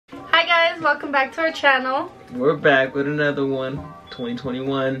welcome back to our channel. We're back with another one,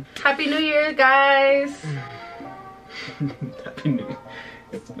 2021. Happy New Year, guys. Happy New Year.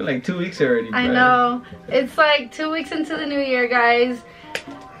 It's been like 2 weeks already, I know. It's like 2 weeks into the new year, guys.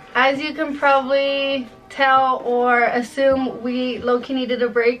 As you can probably tell or assume, we low-key needed a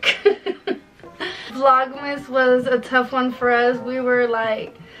break. Vlogmas was a tough one for us. We were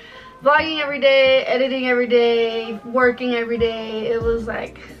like vlogging every day, editing every day, working every day. It was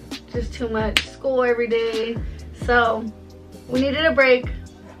like just too much. School every day. So we needed a break,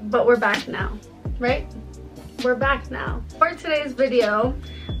 but we're back now, right? We're back now. For today's video,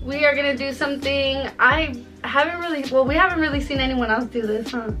 we are gonna do something we haven't really seen anyone else do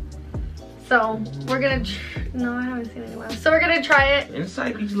this, huh? So we're gonna no, I haven't seen anyone else. So we're gonna try it.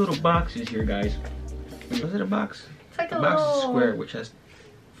 Inside these little boxes here, guys. Was it a box? It's like the a box little... is square, which has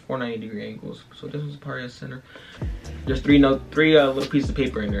 490-degree angles. So this one's part of the center. There's three little pieces of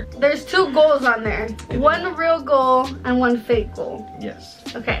paper in there. There's 2 goals on there. One real goal and one fake goal. Yes.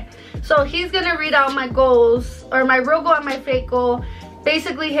 Okay. So he's gonna read out my goals, or my real goal and my fake goal.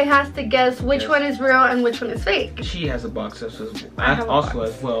 Basically, he has to guess which one is real and which one is fake. She has a box that says also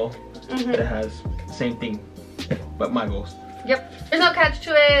as well. That has the same thing, but my goals. Yep. There's no catch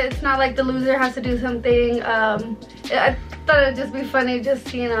to it. It's not like the loser has to do something. I thought it'd just be funny,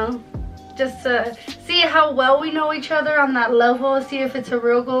 just, you know, just to see how well we know each other on that level. See if it's a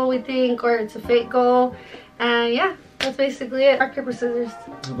real goal, we think, or it's a fake goal. And yeah, that's basically it. Rock, paper, scissors.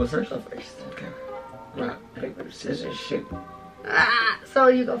 Who goes first? Go first. Okay. Rock, paper, scissors, shoot. So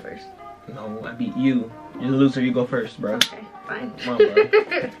you go first. No, I beat you. You're the loser. You go first, bro. Okay, fine. Come on, bro.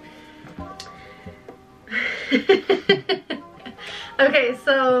 Okay,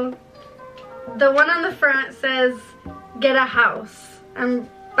 so the one on the front says get a house. And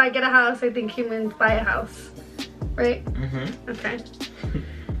by get a house, I think he means buy a house, right? Okay.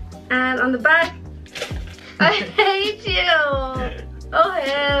 And on the back, I hate you. Oh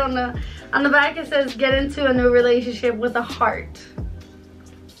hell no. On the back it says get into a new relationship with a heart.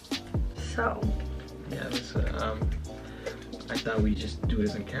 So yeah, this I thought we'd just do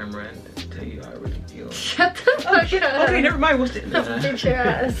this on camera and tell you how I really feel. Shut the fuck up. Okay, never mind. What's it? Beat your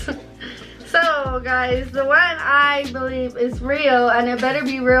ass. So guys, the one I believe is real, and it better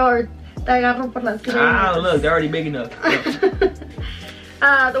be real or te agarro por las greñas. Ah, look, they're already big enough.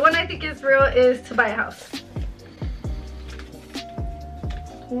 The one I think is real is to buy a house.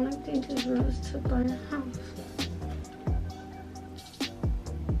 The one I think is real is to buy a house.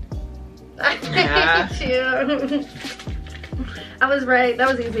 I hate you. I was right. That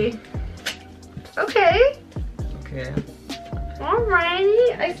was easy. Okay. Okay.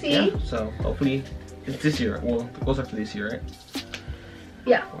 Alrighty. I see. Yeah, so hopefully it's this year. Well, the goals are for this year, right?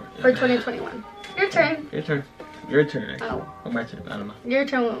 Yeah. For 2021. Your turn. Your turn. Your turn. Actually. Oh. Or my turn. I don't know. Your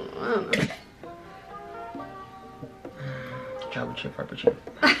turn. I don't know. Chocolate chip, frappuccino.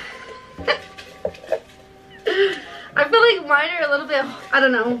 I feel like mine are a little bit, I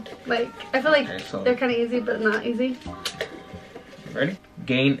don't know, like, I feel like Okay, so they're kind of easy, but not easy. Ready?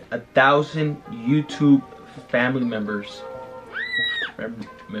 Gain 1,000 YouTube family members.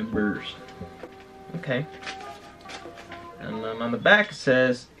 Okay. And then on the back it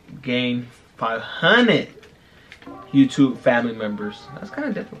says gain 500 YouTube family members. That's kind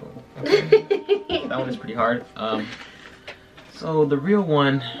of difficult. Okay. That one is pretty hard. So the real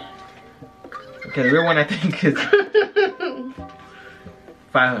one. Okay, the real one I think is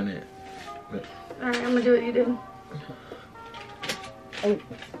 500. Alright, I'm gonna do what you do. Oh.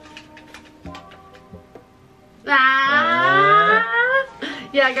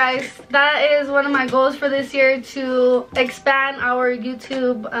 Yeah, guys, that is one of my goals for this year, to expand our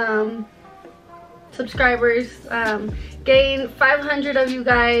YouTube subscribers, gain 500 of you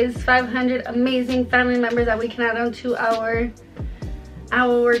guys, 500 amazing family members that we can add onto our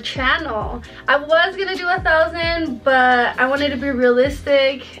channel. I was gonna do 1,000, but I wanted to be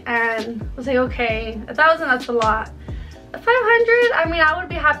realistic and was like, okay, 1,000, that's a lot. 500, I mean, I would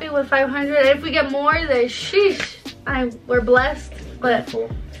be happy with 500. If we get more, then sheesh, we're blessed. But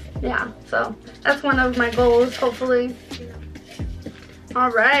cool. Yeah, so that's one of my goals, hopefully.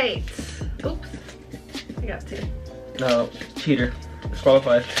 All right. Oops, I got 2. No, cheater.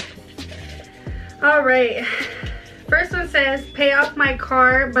 Disqualified. All right. First one says, pay off my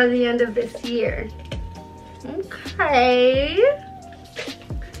car by the end of this year. Okay.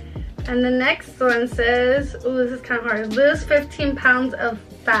 And the next one says, ooh, this is kind of hard. Lose 15 pounds of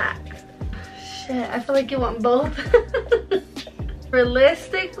fat. Shit, I feel like you want both.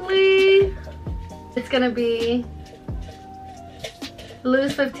 Realistically, it's gonna be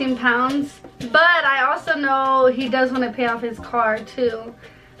lose 15 pounds. But I also know he does want to pay off his car too.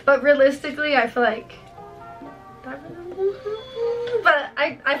 But realistically, I feel like, but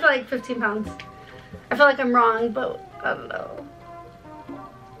I feel like 15 pounds. I feel like I'm wrong, but I don't know.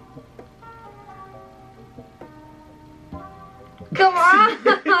 Come on.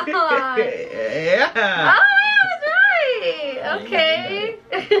 Yeah. Oh, I was right. Okay.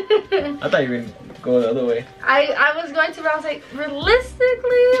 I thought you were gonna go the other way. I was going to, but I was like,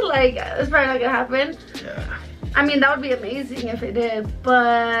 realistically, like, it's probably not gonna happen. Yeah. I mean, that would be amazing if it did,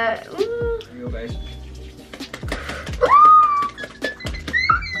 but Here you go, guys.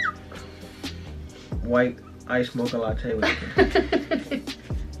 White ice mocha latte with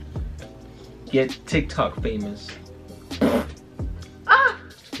get TikTok famous. Ah!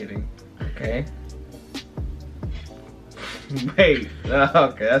 Just kidding. Okay. Wait.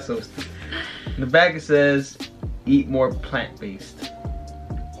 Okay, that's so stupid. In the back it says, eat more plant-based.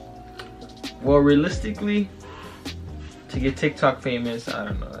 Well, realistically, to get TikTok famous, I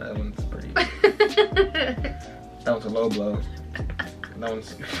don't know. That one's pretty. That one's a low blow. That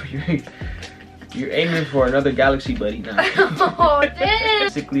one's. You're aiming for another galaxy buddy now. Oh, damn.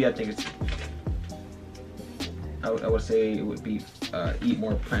 Basically, I think it's. I would say it would be eat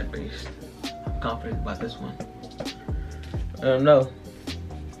more plant-based. I'm confident about this one. I don't know.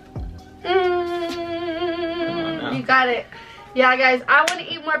 You got it. Yeah, guys, I want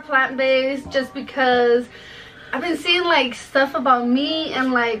to eat more plant-based just because I've been seeing like stuff about meat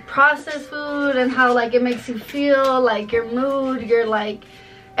and like processed food and how like it makes you feel, like your mood, your like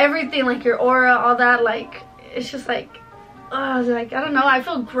everything, like your aura, all that. Like it's just like, like I don't know, I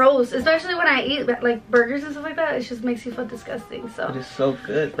feel gross, especially when I eat like burgers and stuff like that. It just makes you feel disgusting. So But it's so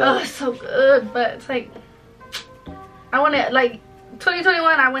good though. oh, it's so good, but it's like I want to, like,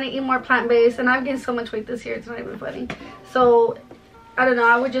 2021, I want to eat more plant-based, and I've gained so much weight this year, it's not even funny. So I don't know,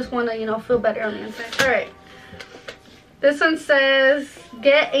 I would just want to, you know, feel better on the inside. All right, this one says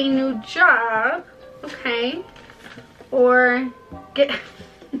get a new job. Okay. Or get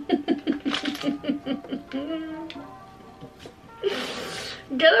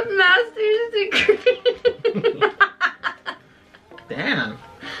get a master's degree. Damn.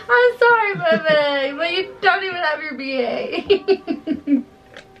 I'm sorry, baby, but you don't even have your BA.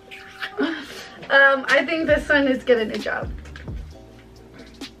 I think this one is get a new job.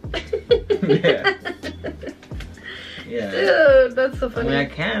 Yeah. Yeah. Dude, that's so I funny. mean, I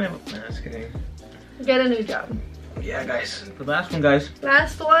can. No, just kidding. Get a new job. Yeah, guys. The last one, guys.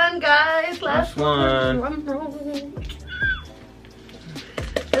 Last one, guys. Last one. Drum roll.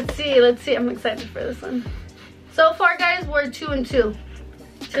 Let's see. Let's see. I'm excited for this one. So far, guys, we're 2 and 2.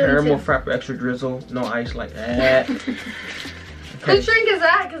 Caramel frappe extra drizzle, no ice like that. Okay. Whose drink is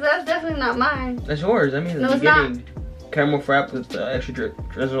that? Because that's definitely not mine. That's yours. I mean, in No, the it's not. beginning. Caramel frappe with the extra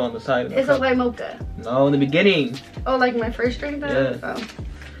drizzle on the side. Of the It's a cup. white mocha. No, in the beginning. Oh, like my first drink then? Yeah.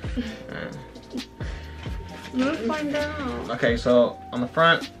 Oh. Let's find out. Okay, so on the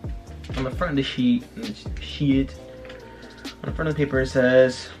front of the sheet, on the front of the paper it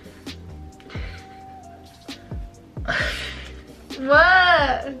says.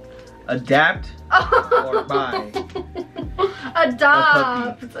 What? Adapt or buy.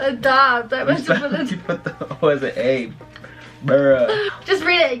 Adopt. Adopt. I meant to put You it. put the O as an A. Bruh. Just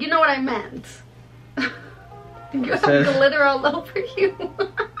read it. You know what I meant. You have says- glitter all over you.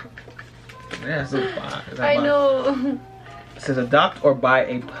 Yeah, it's a buy. It's a I buy. know. It says adopt or buy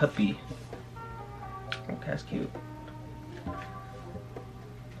a puppy. Okay, that's cute.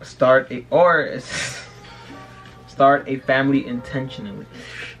 Start a family intentionally.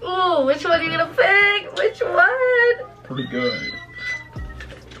 Ooh, which one are you gonna pick? Which one? Pretty good.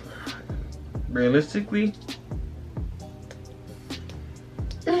 Realistically,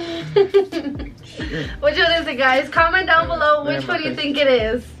 Which one is it, guys? Comment down below which one you think it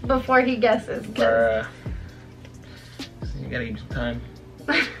is before he guesses. 'Cause- you gotta give me some time.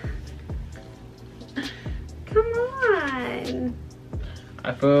 Come on.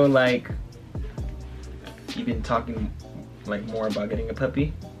 I feel like you've been talking like more about getting a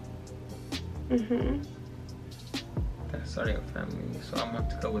puppy Mhm. than starting a family, so I'm going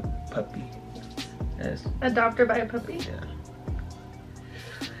to go with puppy. Yes. Adopt or buy a puppy? Yeah.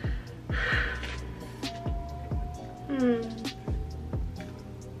 Hmm.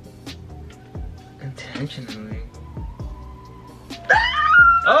 Intentionally.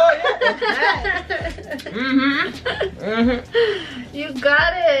 Oh yeah. You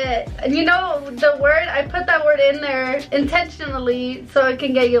got it. And you know the word, I put that word in there intentionally so it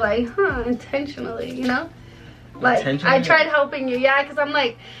can get you like, huh, intentionally, you know? Like, I Intentionally? tried helping you, yeah, because I'm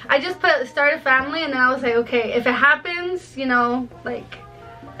like, I just put start a family and then I was like, okay, if it happens, you know, like,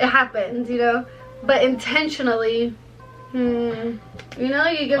 it happens, you know? But intentionally, You know,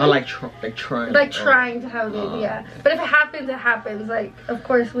 you give I like trying. Like trying to have a baby, yeah. But if it happens, it happens. Like, of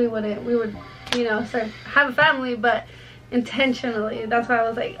course we would, you know, start have a family, but intentionally. That's why I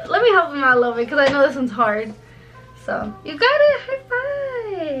was like, let me help him out a little bit, because I know this one's hard. So you got it. High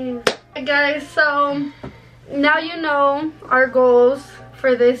five. Hey guys, so now you know our goals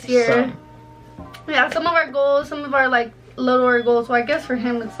for this year. Yeah, some of our goals, some of our like littler goals. Well, I guess for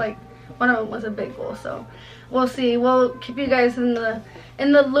him it's like one of them was a big goal, so we'll see. We'll keep you guys in the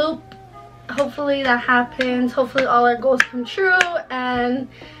loop. Hopefully that happens. Hopefully all our goals come true. And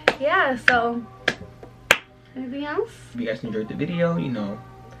yeah, so anything else? If you guys enjoyed the video, you know,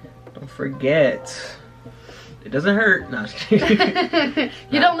 don't forget, it doesn't hurt. No,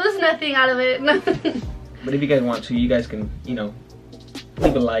 you don't lose nothing out of it. But if you guys want to, you guys can, you know,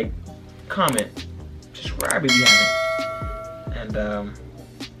 leave a like, comment, subscribe if you haven't, and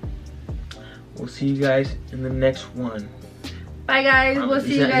we'll see you guys in the next one. Bye guys. We'll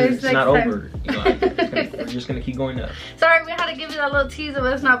see you guys next time. It's not over. You know, we're just gonna keep going up. Sorry, we had to give you that little teaser of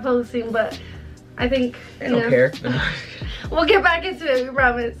us not posting, but I think I don't care. We'll get back into it. We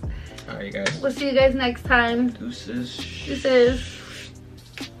promise. Alright, guys. We'll see you guys next time. Deuces. Deuces.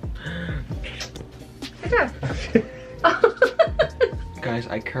 Good job. Guys,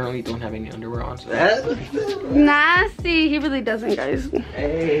 I currently don't have any underwear on, so that's nasty. He really doesn't, guys.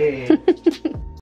 Hey.